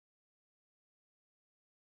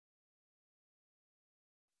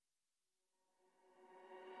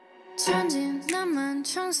천진 나만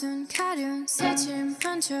청순 가련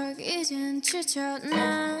새침한 척 이젠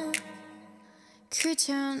지쳤나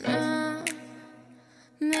귀찮아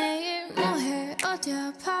매일 뭐해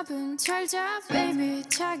어디야 밥은 잘자 baby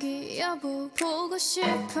자기 여보 보고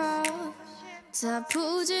싶어 다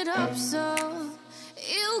부질없어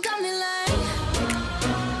You got me like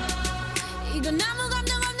이건 아무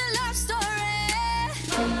감정 없는 love story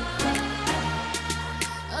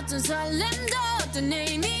어떤 설렘도 어떤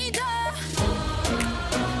의미도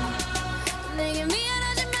내게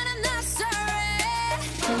미안하지만 I'm not sorry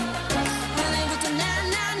오늘부터 나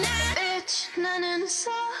Bitch 나는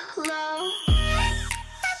solo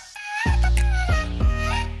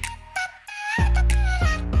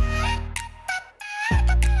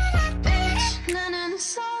Bitch 나는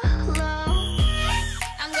solo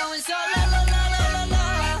I'm going solo lo, lo, lo, lo, lo.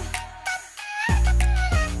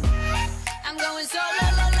 I'm going solo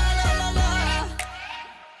lo, lo, lo, lo, lo.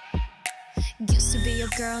 Used to be your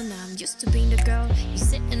girl, now I'm used to being the girl. You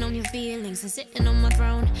sitting on your feelings and sitting on my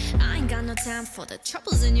throne. I ain't got no time for the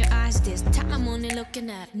troubles in your eyes. This time I'm only looking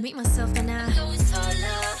at me, myself and I. I'm going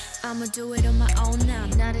solo. I'ma do it on my own now.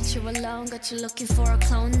 Now that you're alone, got you looking for a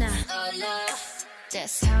clone now. Solo.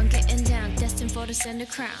 That's how I'm getting down, destined for the center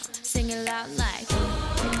crown. Sing it loud like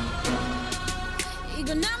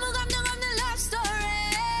이건 아무 감정 없는 love story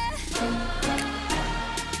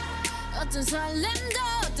어떤 설렘도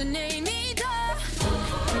어떤 의미도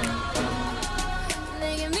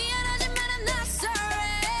내게 미안하지만 I'm not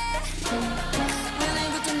sorry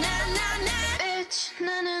오늘부터 나 Bitch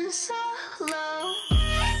나는 solo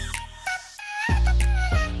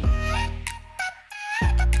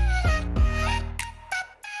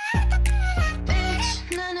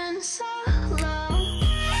Bitch 나는 solo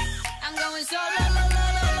I'm going solo lo, lo,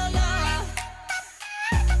 lo, lo, lo.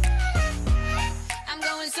 I'm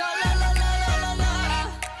going solo lo, lo, lo, lo, lo.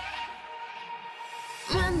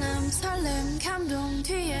 만남 설렘 감동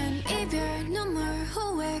뒤엔 이별 눈물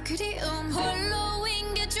후회 그리움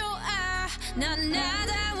홀로인 게 좋아 난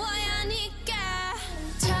나다워야 하니까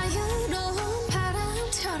자유로운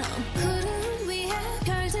바람처럼 구름 위에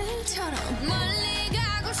별들처럼 멀리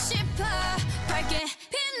가고 싶어 밝게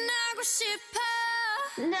빛나고 싶어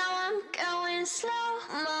Now I'm going slow